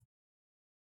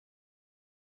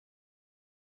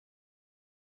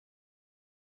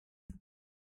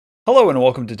Hello and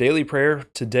welcome to Daily Prayer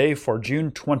today for June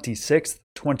 26th,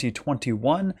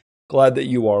 2021. Glad that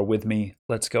you are with me.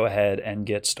 Let's go ahead and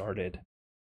get started.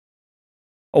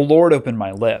 O Lord, open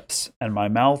my lips, and my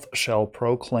mouth shall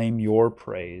proclaim your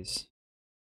praise.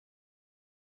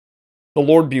 The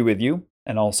Lord be with you,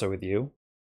 and also with you.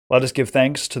 Let us give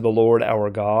thanks to the Lord our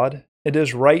God. It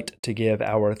is right to give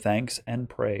our thanks and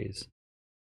praise.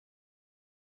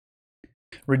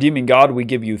 Redeeming God, we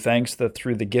give you thanks that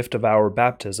through the gift of our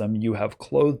baptism you have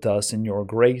clothed us in your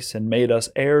grace and made us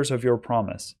heirs of your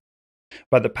promise.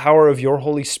 By the power of your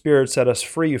Holy Spirit, set us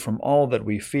free from all that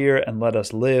we fear and let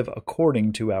us live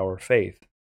according to our faith.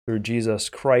 Through Jesus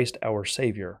Christ our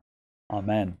Savior.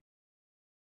 Amen.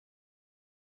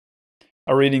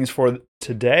 Our readings for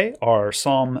today are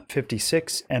Psalm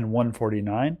 56 and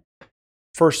 149,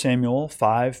 1 Samuel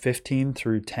 5:15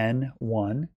 through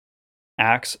 10:1,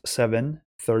 Acts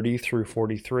 7:30 through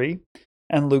 43,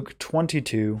 and Luke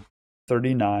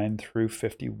 22:39 through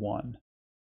 51.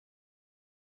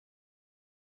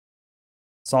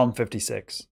 Psalm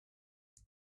 56.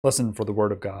 Listen for the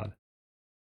word of God.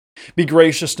 Be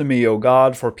gracious to me, O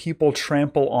God, for people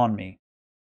trample on me.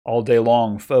 All day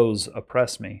long foes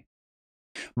oppress me.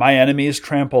 My enemies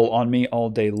trample on me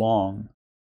all day long,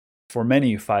 for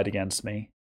many fight against me.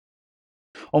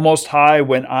 O Most High,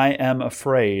 when I am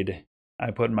afraid, I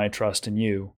put my trust in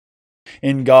you.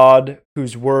 In God,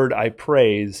 whose word I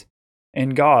praise,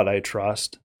 in God I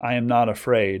trust, I am not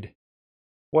afraid.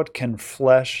 What can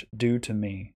flesh do to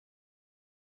me?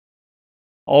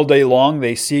 All day long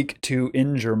they seek to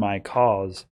injure my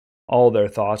cause. All their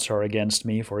thoughts are against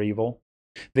me for evil.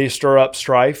 They stir up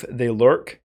strife, they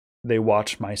lurk, they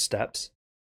watch my steps.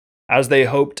 As they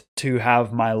hoped to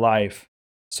have my life,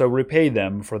 so repay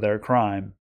them for their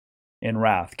crime. In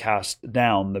wrath cast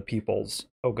down the peoples,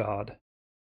 O God.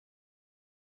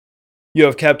 You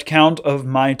have kept count of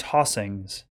my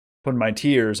tossings, put my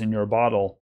tears in your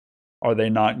bottle. Are they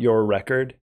not your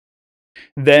record?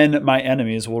 Then my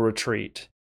enemies will retreat.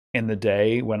 In the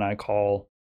day when I call,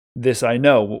 this I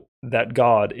know, that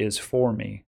God is for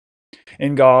me.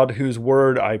 In God, whose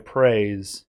word I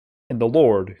praise, in the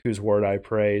Lord, whose word I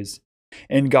praise,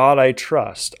 in God I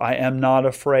trust, I am not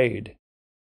afraid.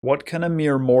 What can a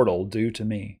mere mortal do to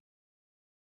me?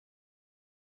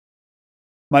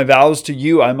 My vows to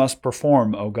you I must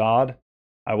perform, O God.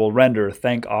 I will render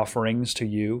thank offerings to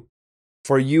you,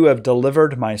 for you have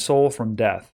delivered my soul from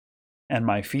death and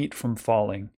my feet from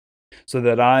falling, so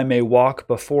that I may walk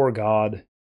before God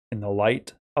in the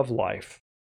light of life.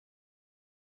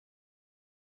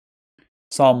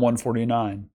 Psalm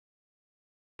 149.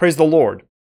 Praise the Lord.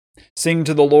 Sing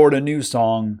to the Lord a new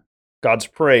song, God's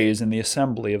praise in the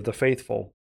assembly of the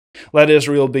faithful. Let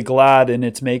Israel be glad in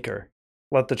its Maker.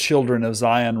 Let the children of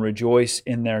Zion rejoice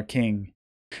in their King.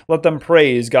 Let them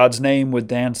praise God's name with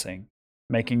dancing,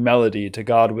 making melody to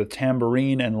God with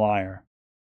tambourine and lyre.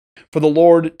 For the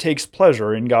Lord takes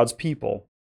pleasure in God's people.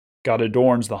 God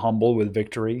adorns the humble with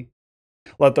victory.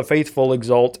 Let the faithful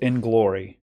exult in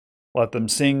glory. Let them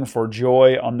sing for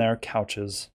joy on their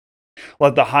couches.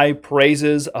 Let the high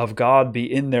praises of God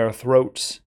be in their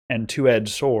throats and two-edged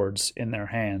swords in their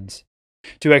hands,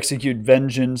 to execute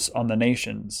vengeance on the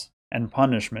nations and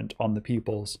punishment on the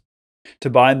peoples, to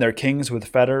bind their kings with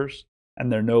fetters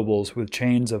and their nobles with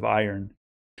chains of iron,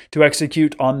 to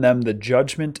execute on them the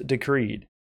judgment decreed.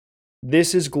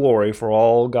 This is glory for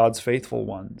all God's faithful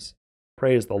ones.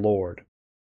 Praise the Lord.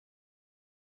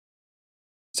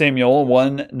 Samuel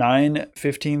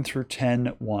 1:9-15 through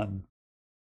 10:1.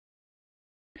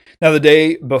 Now the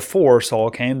day before Saul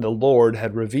came, the Lord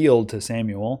had revealed to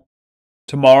Samuel,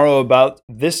 tomorrow about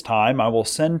this time I will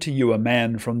send to you a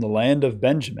man from the land of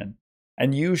Benjamin,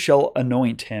 and you shall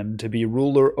anoint him to be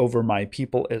ruler over my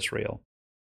people Israel.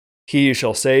 He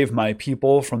shall save my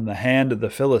people from the hand of the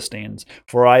Philistines,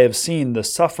 for I have seen the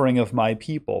suffering of my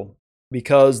people,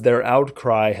 because their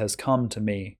outcry has come to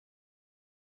me.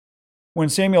 When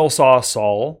Samuel saw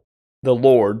Saul, the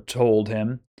Lord told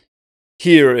him,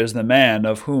 Here is the man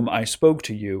of whom I spoke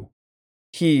to you.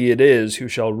 He it is who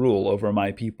shall rule over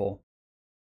my people.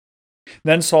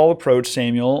 Then Saul approached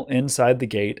Samuel inside the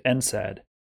gate and said,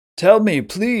 Tell me,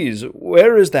 please,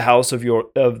 where is the house of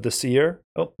the seer?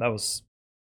 Oh, that was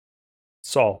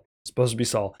Saul. It's supposed to be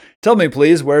Saul. Tell me,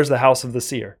 please, where's the house of the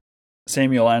seer?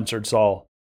 Samuel answered Saul,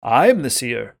 I am the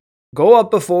seer. Go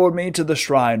up before me to the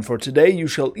shrine, for today you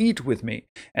shall eat with me,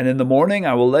 and in the morning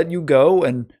I will let you go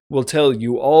and will tell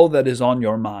you all that is on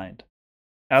your mind.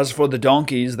 As for the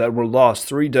donkeys that were lost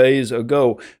 3 days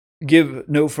ago, give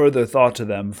no further thought to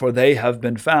them, for they have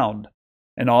been found.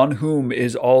 And on whom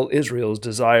is all Israel's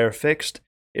desire fixed,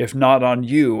 if not on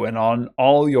you and on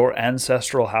all your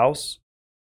ancestral house?"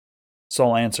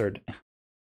 Saul answered,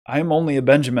 "I am only a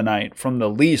Benjaminite from the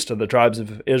least of the tribes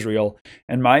of Israel,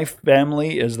 and my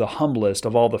family is the humblest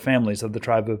of all the families of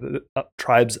the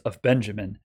tribes of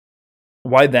Benjamin.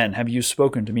 Why then have you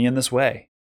spoken to me in this way?"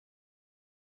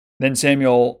 Then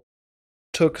Samuel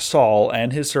took Saul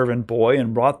and his servant boy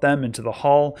and brought them into the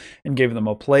hall and gave them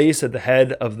a place at the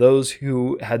head of those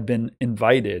who had been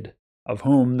invited, of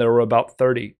whom there were about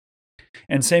 30.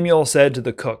 And Samuel said to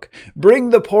the cook, "Bring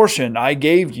the portion I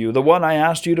gave you, the one I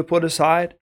asked you to put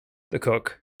aside." The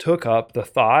cook took up the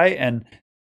thigh and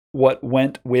what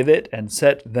went with it and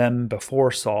set them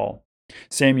before Saul.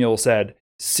 Samuel said,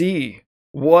 "See,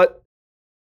 what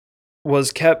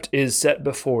was kept is set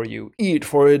before you. Eat,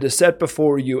 for it is set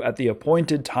before you at the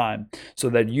appointed time, so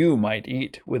that you might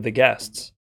eat with the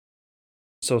guests."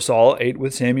 So Saul ate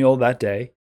with Samuel that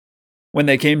day. When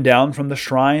they came down from the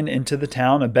shrine into the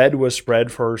town, a bed was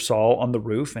spread for Saul on the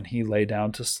roof, and he lay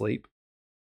down to sleep.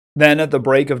 Then at the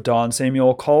break of dawn,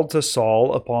 Samuel called to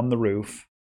Saul upon the roof,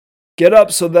 "Get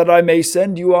up so that I may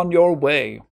send you on your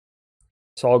way."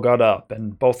 Saul got up,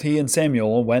 and both he and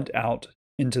Samuel went out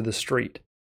into the street.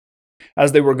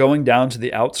 As they were going down to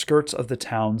the outskirts of the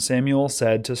town, Samuel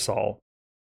said to Saul,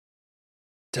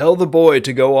 "Tell the boy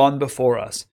to go on before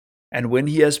us, and when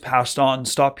he has passed on,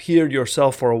 stop here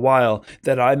yourself for a while,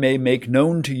 that I may make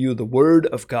known to you the word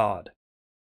of God."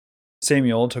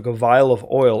 Samuel took a vial of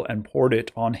oil and poured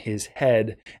it on his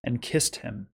head and kissed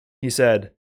him. He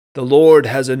said, "The Lord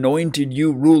has anointed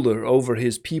you ruler over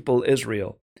his people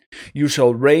Israel. You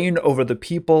shall reign over the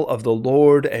people of the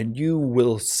Lord, and you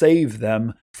will save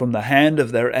them from the hand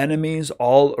of their enemies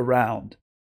all around.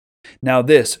 Now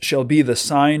this shall be the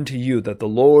sign to you that the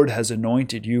Lord has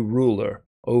anointed you ruler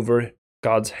over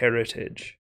God's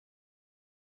heritage."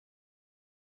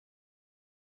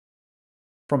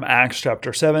 From Acts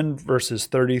chapter 7, verses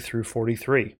 30 through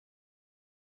 43.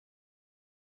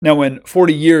 Now when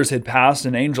 40 years had passed,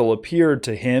 an angel appeared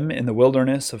to him in the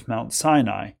wilderness of Mount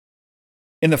Sinai,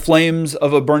 in the flames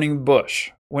of a burning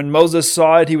bush. When Moses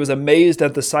saw it, he was amazed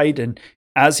at the sight, and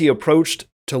as he approached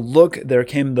to look, there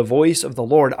came the voice of the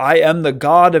Lord, "I am the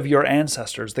God of your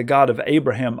ancestors, the God of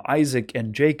Abraham, Isaac,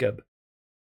 and Jacob."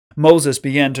 Moses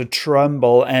began to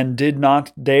tremble and did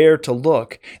not dare to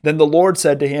look. Then the Lord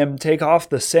said to him, "Take off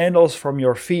the sandals from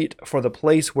your feet, for the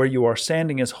place where you are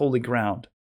standing is holy ground.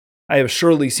 I have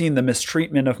surely seen the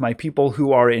mistreatment of my people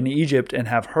who are in Egypt and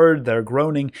have heard their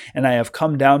groaning, and I have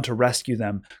come down to rescue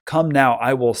them. Come now,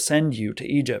 I will send you to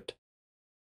Egypt."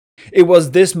 It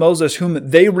was this Moses whom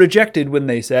they rejected when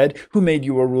they said, "Who made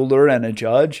you a ruler and a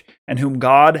judge?" and whom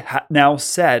God now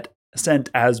sent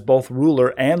as both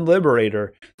ruler and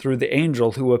liberator through the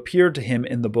angel who appeared to him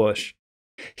in the bush.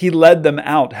 He led them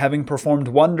out, having performed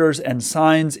wonders and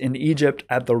signs in Egypt,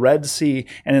 at the Red Sea,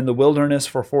 and in the wilderness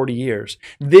for 40 years.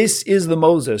 This is the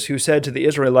Moses who said to the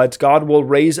Israelites, "God will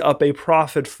raise up a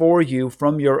prophet for you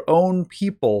from your own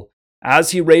people,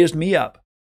 as he raised me up."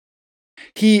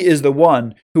 He is the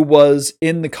one who was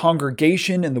in the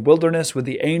congregation in the wilderness with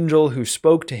the angel who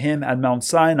spoke to him at Mount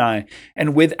Sinai,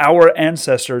 and with our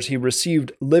ancestors he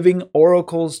received living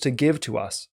oracles to give to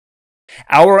us.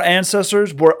 Our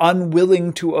ancestors were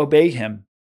unwilling to obey him.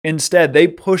 Instead, they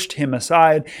pushed him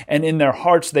aside, and in their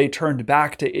hearts they turned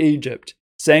back to Egypt,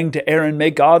 saying to Aaron,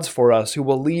 "Make gods for us, who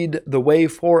will lead the way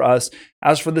for us.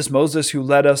 As for this Moses who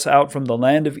led us out from the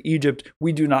land of Egypt,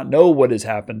 we do not know what has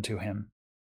happened to him."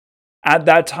 At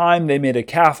that time they made a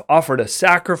calf, offered a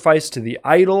sacrifice to the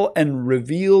idol, and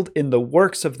reveled in the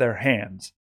works of their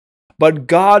hands. But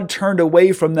God turned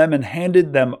away from them and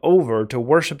handed them over to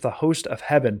worship the host of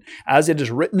heaven. As it is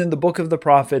written in the book of the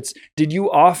prophets, "Did you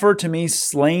offer to me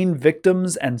slain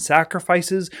victims and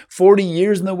sacrifices 40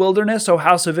 years in the wilderness, O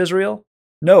house of Israel?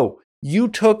 No, you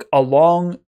took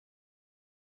along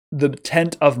the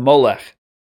tent of Molech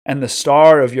and the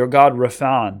star of your god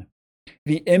Rephan,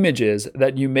 the images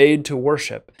that you made to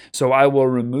worship. So I will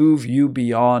remove you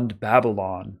beyond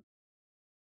Babylon."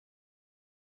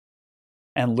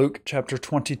 And Luke chapter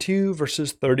 22,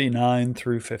 verses 39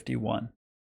 through 51.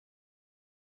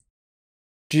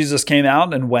 Jesus came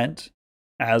out and went,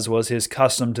 as was his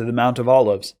custom, to the Mount of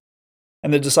Olives,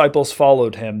 and the disciples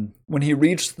followed him. When he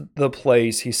reached the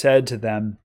place, he said to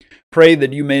them, "Pray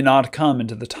that you may not come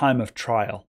into the time of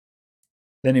trial."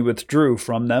 Then he withdrew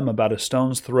from them about a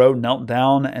stone's throw, knelt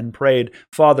down, and prayed,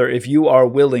 "Father, if you are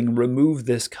willing, remove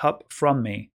this cup from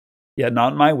me. Yet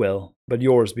not my will, but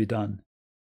yours be done."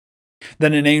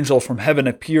 Then an angel from heaven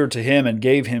appeared to him and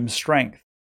gave him strength.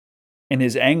 In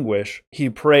his anguish, he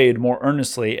prayed more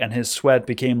earnestly, and his sweat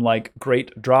became like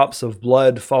great drops of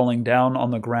blood falling down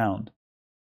on the ground.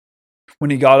 When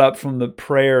he got up from the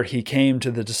prayer, he came to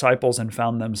the disciples and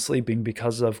found them sleeping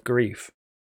because of grief.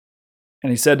 And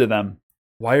he said to them,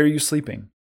 "Why are you sleeping?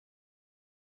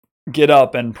 Get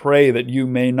up and pray that you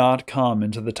may not come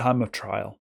into the time of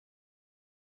trial."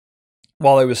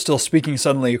 While he was still speaking,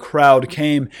 suddenly a crowd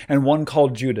came, and one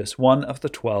called Judas, one of the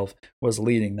 12, was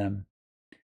leading them.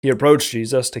 He approached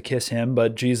Jesus to kiss him,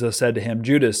 but Jesus said to him,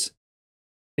 "Judas,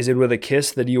 is it with a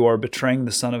kiss that you are betraying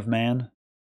the Son of Man?"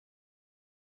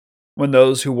 When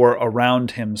those who were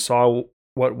around him saw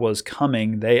what was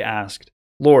coming, they asked,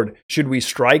 "Lord, should we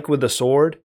strike with the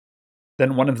sword?"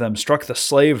 Then one of them struck the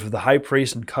slave of the high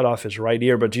priest and cut off his right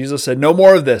ear. But Jesus said, "No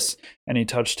more of this." And he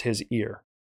touched his ear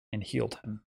and healed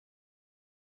him.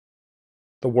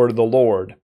 The word of the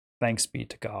Lord. Thanks be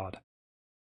to God.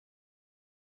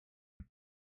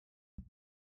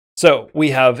 So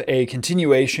we have a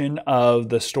continuation of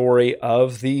the story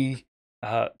of the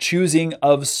choosing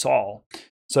of Saul.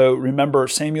 So remember,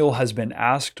 Samuel has been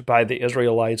asked by the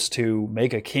Israelites to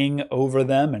make a king over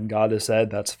them, and God has said,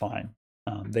 "That's fine.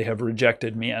 They have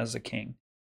rejected me as a king."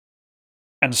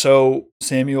 And so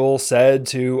Samuel said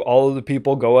to all of the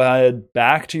people, "Go ahead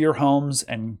back to your homes,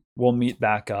 and we'll meet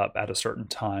back up at a certain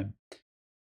time."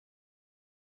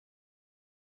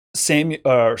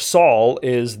 Saul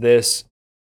is this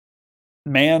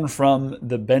man from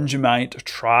the Benjaminite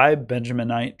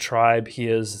tribe. He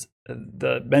is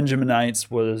the Benjaminites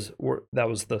that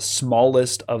was the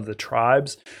smallest of the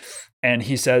tribes, and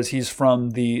he says he's from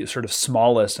the sort of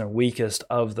smallest and weakest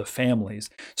of the families.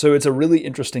 So it's a really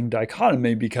interesting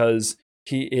dichotomy because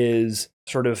he is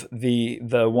sort of the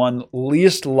one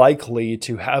least likely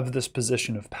to have this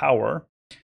position of power,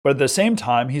 but at the same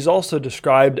time he's also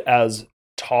described as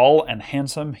tall and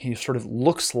handsome. He sort of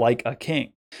looks like a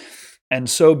king. And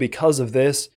so because of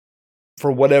this,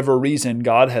 for whatever reason,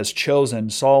 God has chosen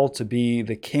Saul to be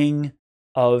the king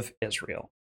of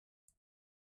Israel.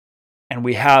 And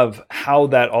we have how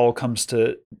that all comes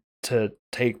to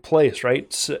take place,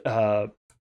 right?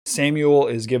 Samuel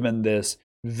is given this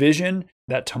vision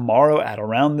that tomorrow at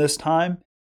around this time,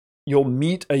 you'll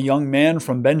meet a young man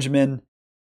from Benjamin.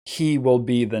 He will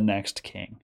be the next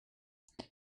king.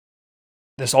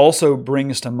 This also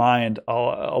brings to mind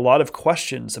a lot of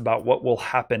questions about what will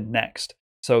happen next.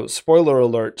 So, spoiler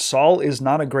alert, Saul is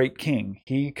not a great king.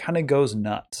 He kind of goes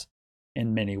nuts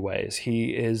in many ways.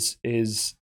 He is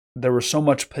there was so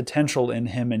much potential in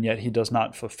him, and yet he does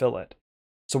not fulfill it.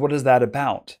 So what is that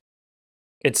about?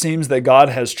 It seems that God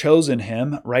has chosen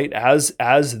him, right, as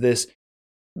this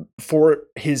for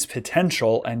his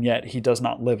potential, and yet he does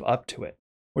not live up to it,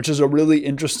 which is a really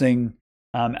interesting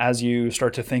as you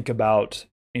start to think about,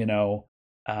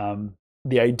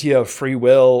 the idea of free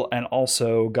will and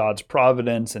also God's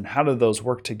providence and how do those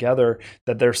work together,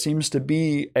 that there seems to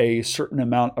be a certain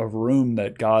amount of room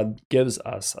that God gives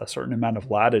us, a certain amount of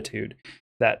latitude,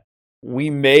 that we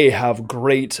may have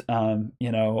great,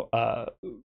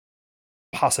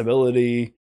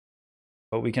 possibility,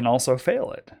 but we can also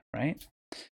fail it, right?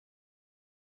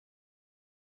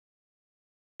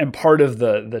 And part of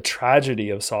the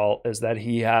tragedy of Saul is that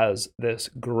he has this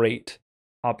great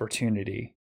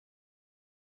opportunity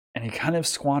and he kind of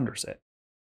squanders it.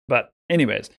 But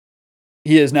anyways,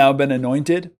 he has now been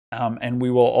anointed, and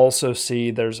we will also see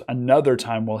there's another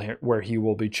time where he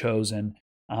will be chosen,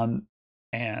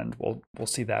 and we'll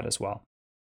see that as well.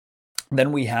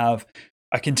 Then we have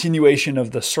a continuation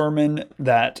of the sermon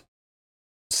that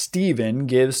Stephen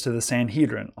gives to the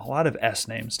Sanhedrin. A lot of S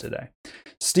names today.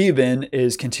 Stephen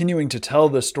is continuing to tell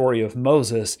the story of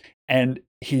Moses, and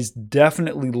he's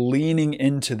definitely leaning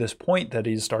into this point that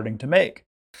he's starting to make.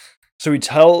 So he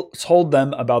told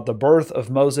them about the birth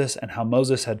of Moses and how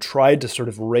Moses had tried to sort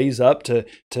of raise up to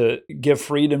give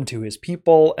freedom to his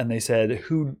people. And they said,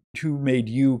 who made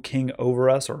you king over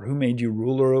us, or who made you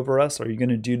ruler over us? Are you going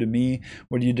to do to me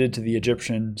what you did to the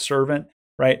Egyptian servant?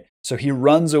 Right? So he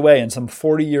runs away, and some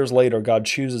 40 years later, God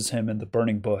chooses him in the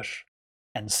burning bush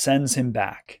and sends him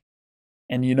back.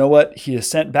 And you know what? He is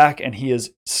sent back, and he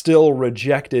is still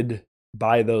rejected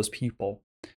by those people.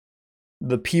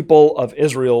 The people of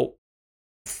Israel,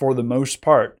 for the most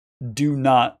part, do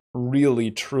not really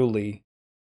truly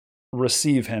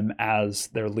receive him as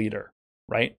their leader,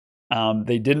 right?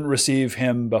 They didn't receive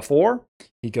him before.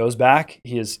 He goes back.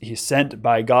 He's sent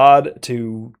by God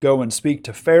to go and speak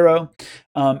to Pharaoh.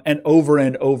 And over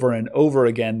and over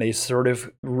again, they sort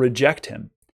of reject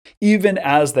him. Even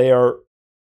as they are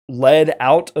led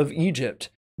out of Egypt,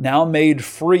 now made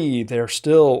free, their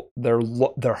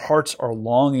hearts are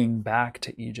longing back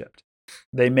to Egypt.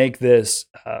 They make this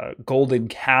golden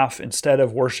calf instead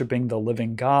of worshiping the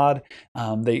living God.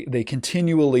 They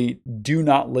continually do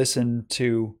not listen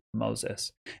to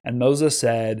Moses. And Moses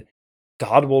said,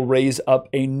 God will raise up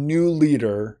a new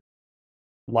leader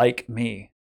like me.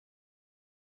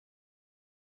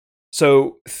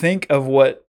 So think of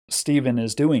what Stephen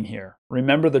is doing here.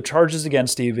 Remember, the charges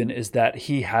against Stephen is that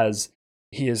he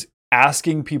is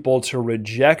asking people to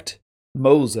reject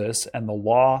Moses and the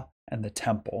law and the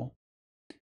temple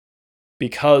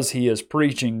because he is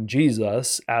preaching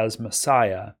Jesus as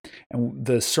Messiah. And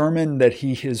the sermon that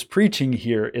he is preaching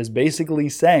here is basically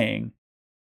saying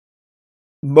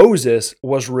Moses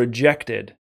was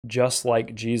rejected just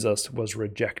like Jesus was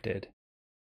rejected.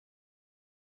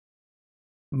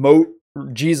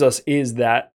 Jesus is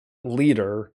that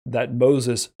leader that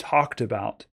Moses talked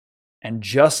about. And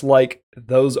just like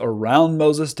those around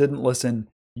Moses didn't listen,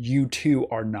 you too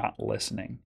are not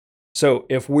listening. So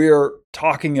if we're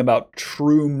talking about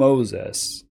true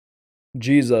Moses,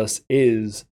 Jesus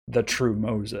is the true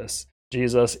Moses.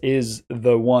 Jesus is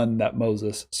the one that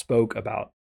Moses spoke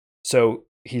about. So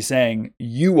he's saying,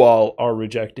 you all are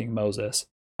rejecting Moses.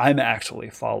 I'm actually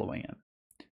following him.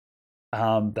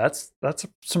 That's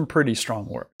some pretty strong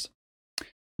words.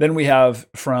 Then we have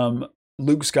from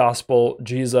Luke's gospel,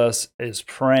 Jesus is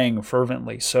praying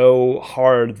fervently, so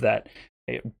hard that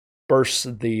it bursts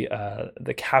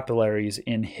the capillaries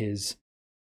in his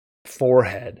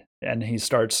forehead, and he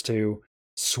starts to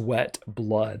sweat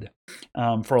blood.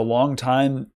 For a long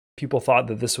time, people thought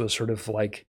that this was sort of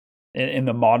like, in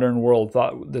the modern world,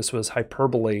 thought this was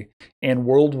hyperbole. In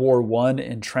World War I,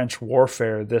 in trench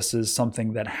warfare, this is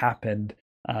something that happened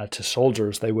to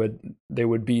soldiers. They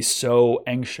would be so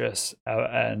anxious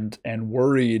and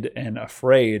worried and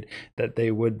afraid that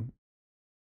they would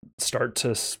start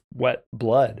to sweat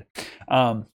blood.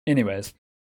 Anyways,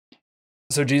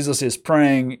 so Jesus is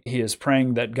praying. He is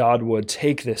praying that God would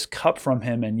take this cup from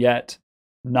him, and yet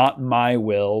not my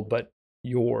will, but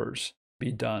yours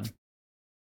be done.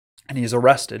 And he's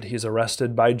arrested. He's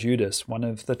arrested by Judas, one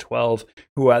of the 12,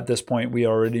 who at this point we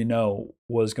already know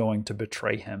was going to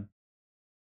betray him.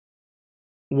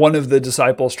 One of the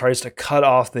disciples tries to cut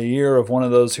off the ear of one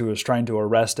of those who was trying to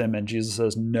arrest him, and Jesus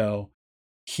says no,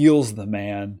 heals the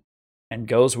man, and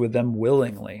goes with them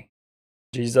willingly.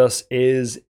 Jesus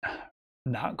is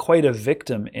not quite a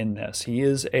victim in this. He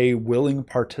is a willing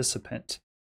participant.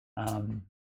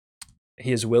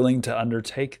 He is willing to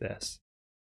undertake this.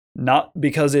 Not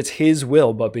because it's his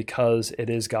will, but because it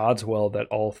is God's will that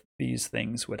all these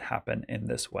things would happen in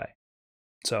this way.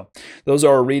 So those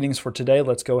are our readings for today.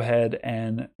 Let's go ahead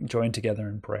and join together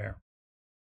in prayer.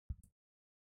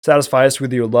 Satisfy us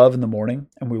with your love in the morning,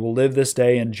 and we will live this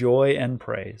day in joy and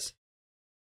praise.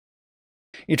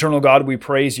 Eternal God, we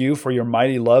praise you for your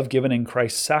mighty love given in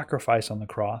Christ's sacrifice on the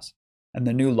cross and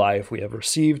the new life we have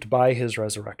received by his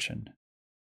resurrection.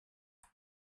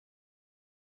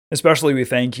 Especially we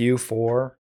thank you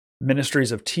for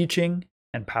ministries of teaching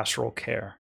and pastoral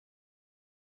care.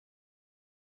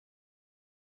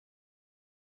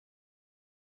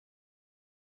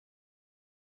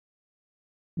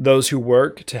 Those who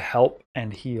work to help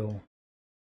and heal.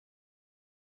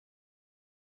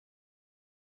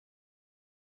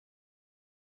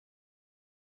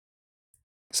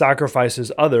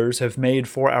 Sacrifices others have made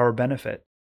for our benefit.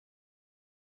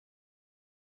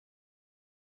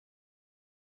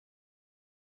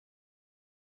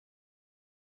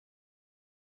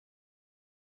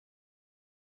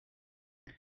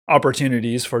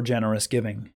 Opportunities for generous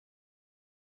giving.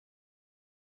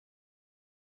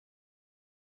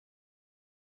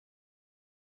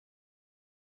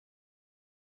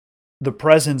 The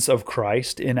presence of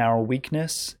Christ in our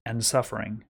weakness and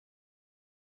suffering.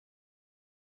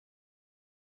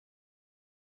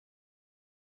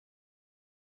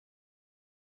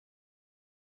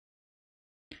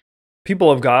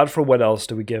 People of God, for what else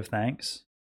do we give thanks?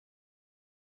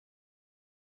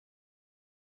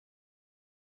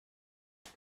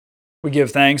 We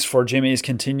give thanks for Jimmy's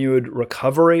continued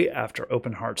recovery after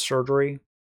open heart surgery,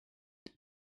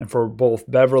 and for both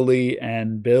Beverly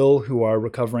and Bill, who are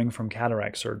recovering from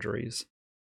cataract surgeries.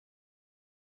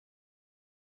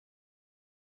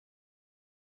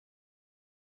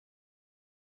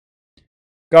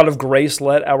 God of grace,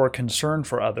 let our concern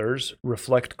for others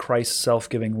reflect Christ's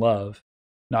self-giving love,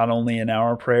 not only in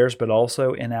our prayers, but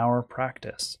also in our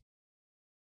practice.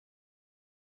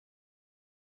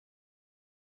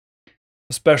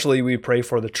 Especially we pray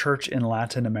for the church in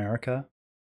Latin America,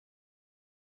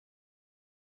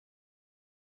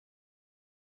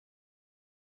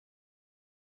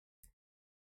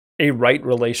 a right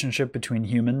relationship between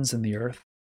humans and the earth,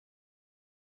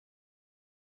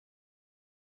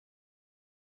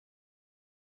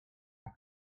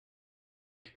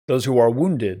 those who are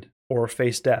wounded or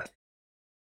face death,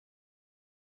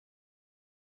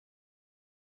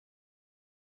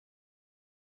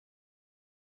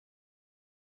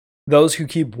 those who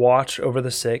keep watch over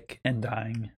the sick and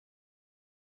dying,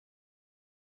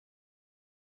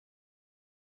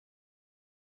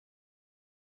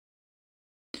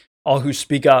 all who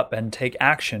speak up and take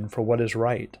action for what is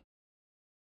right,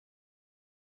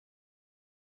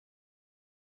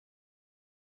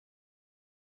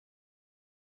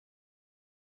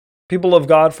 people of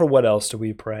God, for what else do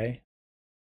we pray?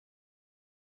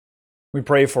 We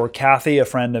pray for Kathy, a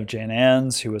friend of Jane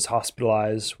Ann's, who was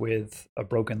hospitalized with a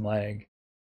broken leg.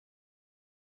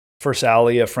 For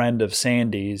Sally, a friend of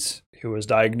Sandy's, who was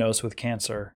diagnosed with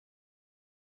cancer.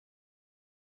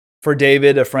 For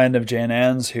David, a friend of Jane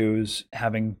Ann's, who's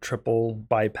having triple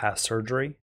bypass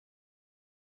surgery.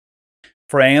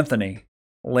 For Anthony,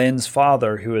 Lynn's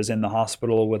father, who is in the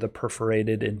hospital with a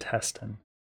perforated intestine.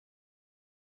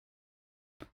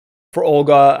 For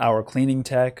Olga, our cleaning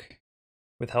tech,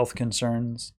 with health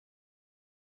concerns.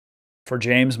 For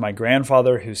James, my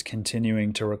grandfather, who's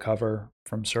continuing to recover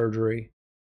from surgery.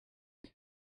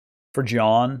 For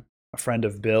John, a friend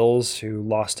of Bill's who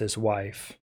lost his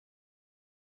wife.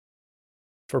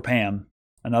 For Pam,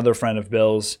 another friend of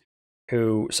Bill's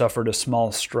who suffered a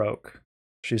small stroke.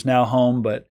 She's now home,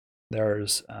 but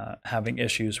there's having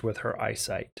issues with her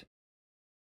eyesight.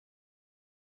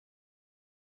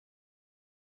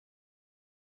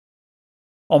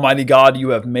 Almighty God, you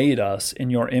have made us in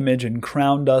your image and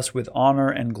crowned us with honor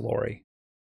and glory.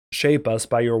 Shape us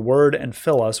by your word and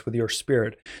fill us with your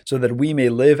Spirit, so that we may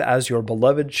live as your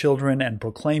beloved children and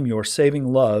proclaim your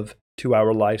saving love to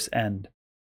our life's end.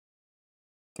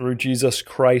 Through Jesus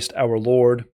Christ our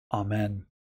Lord. Amen.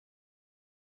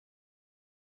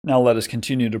 Now let us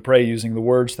continue to pray using the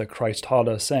words that Christ taught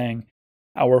us, saying,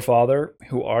 Our Father,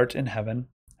 who art in heaven,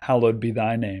 hallowed be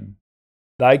thy name.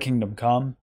 Thy kingdom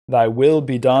come. Thy will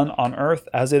be done on earth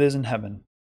as it is in heaven.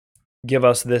 Give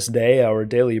us this day our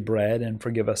daily bread, and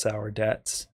forgive us our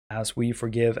debts, as we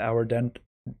forgive our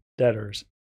debtors.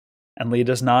 And lead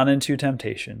us not into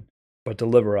temptation, but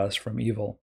deliver us from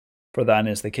evil. For thine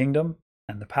is the kingdom,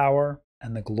 and the power,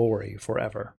 and the glory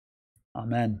forever.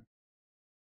 Amen.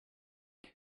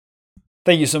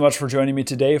 Thank you so much for joining me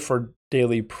today for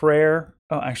daily prayer.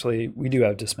 Oh, actually, we do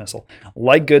have dismissal.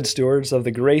 Like good stewards of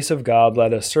the grace of God,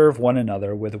 let us serve one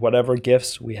another with whatever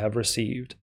gifts we have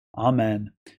received.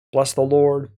 Amen. Bless the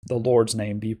Lord. The Lord's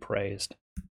name be praised.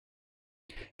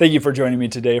 Thank you for joining me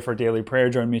today for daily prayer.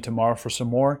 Join me tomorrow for some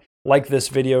more. Like this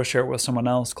video, share it with someone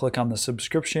else. Click on the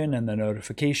subscription and the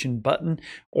notification button.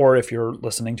 Or if you're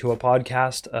listening to a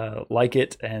podcast, like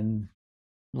it and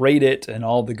rate it and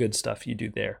all the good stuff you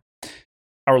do there.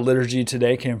 Our liturgy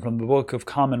today came from the Book of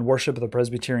Common Worship of the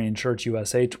Presbyterian Church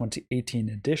USA 2018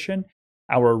 edition.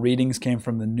 Our readings came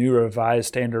from the New Revised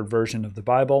Standard Version of the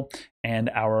Bible,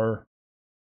 and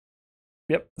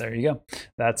Yep, there you go.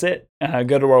 That's it.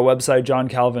 Go to our website,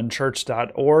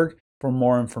 johncalvinchurch.org, for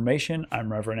more information.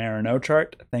 I'm Reverend Aaron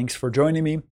Ochart. Thanks for joining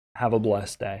me. Have a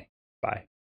blessed day. Bye.